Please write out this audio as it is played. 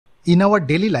in our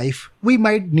daily life, we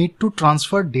might need to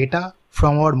transfer data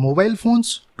from our mobile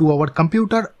phones to our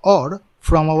computer or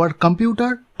from our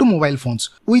computer to mobile phones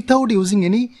without using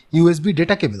any USB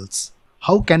data cables.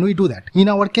 How can we do that? In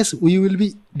our case, we will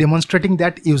be demonstrating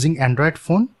that using Android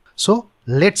phone. So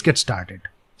let's get started.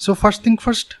 So first thing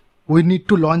first, we need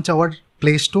to launch our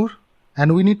Play Store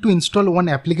and we need to install one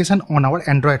application on our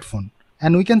Android phone.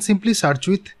 And we can simply search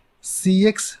with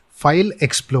CX File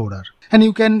Explorer. And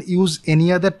you can use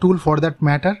any other tool for that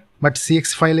matter, but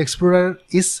CX File Explorer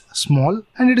is small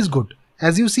and it is good.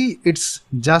 As you see, it's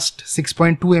just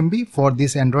 6.2 MB for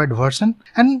this Android version,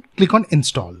 and click on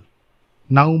install.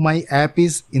 Now my app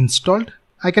is installed.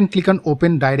 I can click on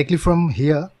open directly from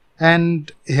here,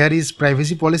 and here is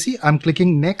privacy policy. I'm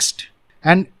clicking next,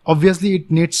 and obviously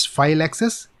it needs file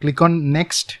access. Click on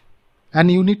next, and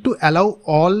you need to allow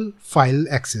all file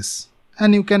access,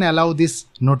 and you can allow this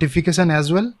notification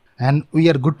as well, and we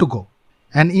are good to go.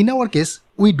 And in our case,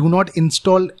 we do not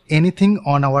install anything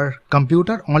on our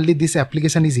computer, only this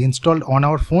application is installed on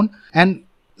our phone. And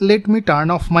let me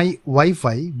turn off my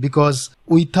Wi-Fi because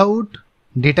without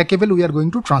data cable we are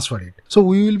going to transfer it. So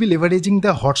we will be leveraging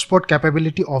the hotspot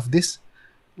capability of this.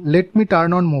 Let me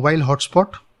turn on mobile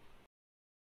hotspot,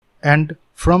 and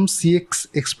from CX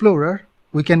Explorer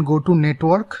we can go to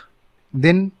network,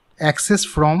 then access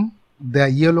from the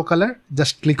yellow color,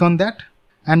 just click on that.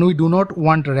 And we do not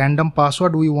want random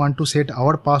password, we want to set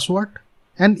our password,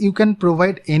 and you can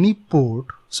provide any port.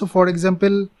 So for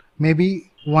example,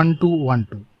 maybe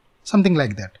 1212, something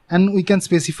like that, and we can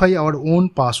specify our own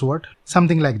password,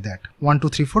 something like that,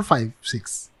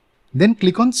 123456. Then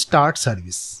click on start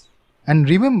service. And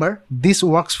remember, this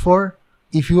works for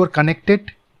if you are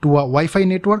connected to a Wi-Fi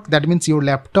network. That means your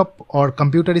laptop or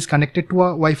computer is connected to a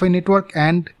Wi-Fi network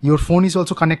and your phone is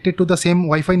also connected to the same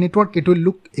Wi-Fi network. It will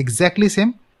look exactly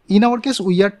same. In our case,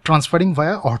 we are transferring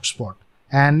via hotspot,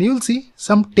 and you'll see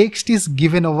some text is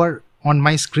given over on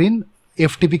my screen,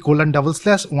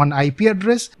 ftp:/1 IP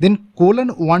address, then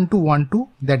 :1212,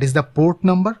 that is the port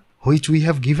number which we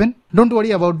have given. Don't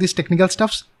worry about these technical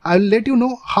stuffs. I'll let you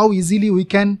know how easily we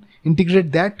can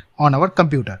integrate that on our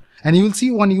computer. And you will see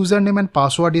one username and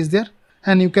password is there,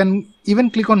 and you can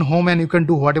even click on home and you can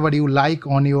do whatever you like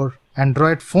on your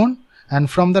Android phone, and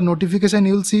from the notification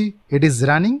you will see it is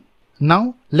running.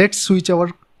 Now let's switch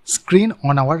our screen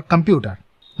on our computer.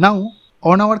 Now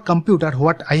on our computer,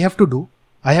 what I have to do,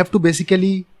 I have to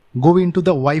basically go into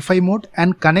the Wi-Fi mode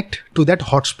and connect to that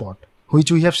hotspot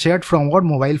which we have shared from our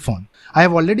mobile phone. I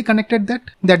have already connected that.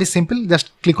 That is simple.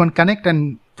 Just click on connect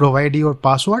and provide your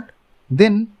password.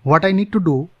 Then what I need to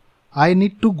do, I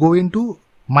need to go into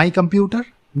my computer,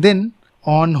 then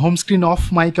on home screen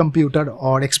of my computer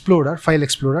or Explorer, File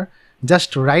Explorer,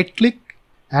 just right click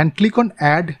and click on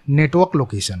add network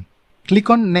location. Click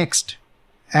on next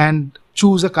and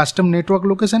choose a custom network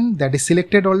location that is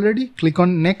selected already. Click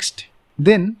on next.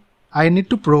 Then I need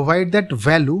to provide that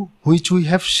value which we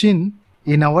have seen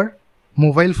in our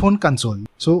mobile phone console.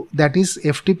 So that is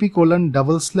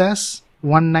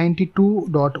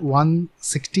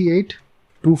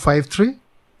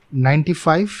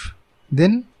ftp:/192.168.253.95.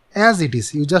 Then as it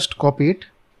is, you just copy it,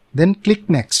 then click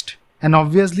next. And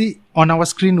obviously on our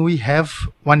screen we have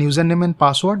one username and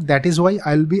password. That is why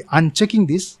I will be unchecking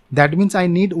this. That means I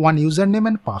need one username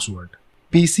and password.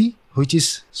 PC, which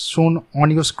is shown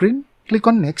on your screen, click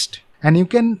on next, and you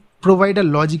can provide a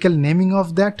logical naming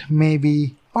of that,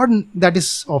 maybe, or that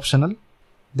is optional.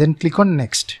 Then click on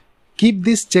next. Keep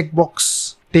this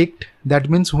checkbox ticked. That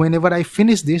means whenever I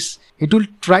finish this, it will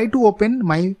try to open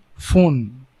my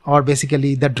phone or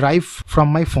basically the drive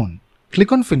from my phone.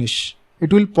 Click on finish.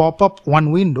 It will pop up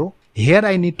one window. Here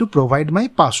I need to provide my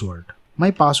password. My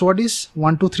password is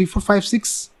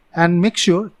 123456, and make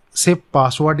sure save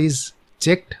password is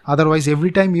checked. Otherwise, every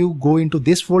time you go into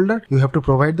this folder, you have to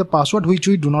provide the password, which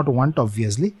we do not want,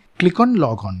 obviously. Click on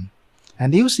log on,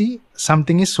 and you see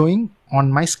something is showing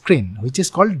on my screen, which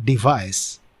is called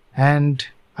device. And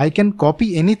I can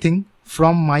copy anything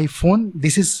from my phone.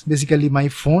 This is basically my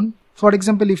phone. For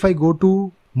example, if I go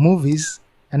to movies,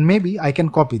 and maybe I can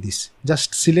copy this.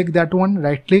 Just select that one,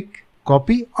 right click,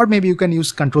 copy, or maybe you can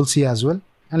use Ctrl+C as well.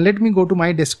 And let me go to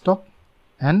my desktop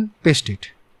and paste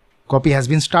it. Copy has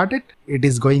been started. It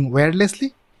is going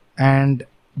wirelessly and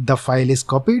the file is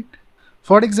copied.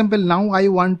 For example, now I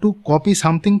want to copy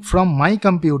something from my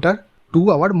computer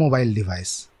to our mobile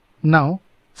device. Now,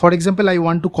 for example, I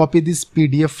want to copy this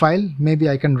PDF file. Maybe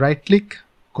I can right click,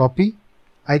 copy.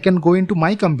 I can go into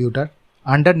my computer.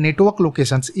 Under network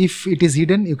locations, if it is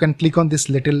hidden, you can click on this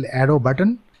little arrow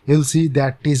button. You'll see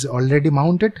that is already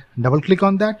mounted. Double click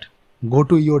on that, go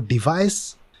to your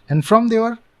device, and from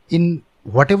there in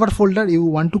whatever folder you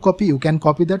want to copy, you can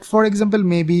copy that. For example,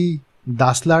 maybe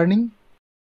Das Learning.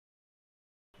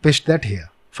 Paste that here.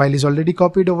 File is already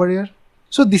copied over here.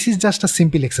 So this is just a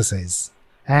simple exercise.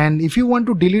 And if you want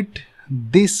to delete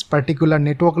this particular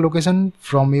network location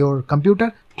from your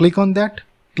computer, click on that,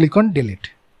 click on delete,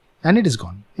 and it is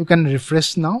gone. You can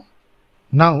refresh now.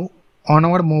 Now on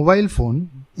our mobile phone,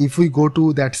 if we go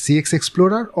to that CX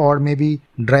Explorer or maybe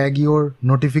drag your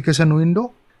notification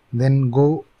window, then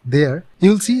go there,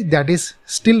 you'll see that is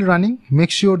still running.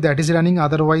 Make sure that is running,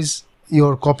 otherwise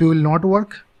your copy will not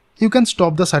work. You can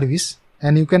stop the service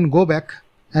and you can go back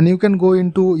and you can go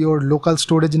into your local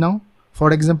storage now.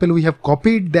 For example, we have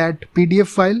copied that PDF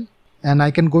file and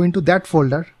I can go into that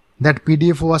folder. That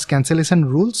PDF was cancellation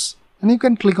rules, and you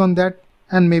can click on that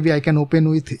and maybe I can open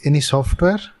with any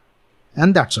software,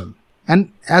 and that's all.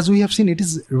 And as we have seen, it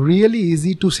is really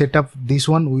easy to set up this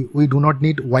one. We do not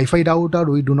need Wi-Fi router,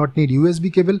 we do not need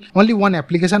USB cable, only one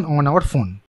application on our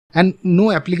phone. And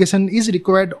no application is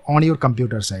required on your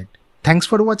computer side. Thanks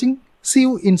for watching. See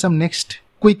you in some next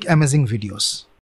quick amazing videos.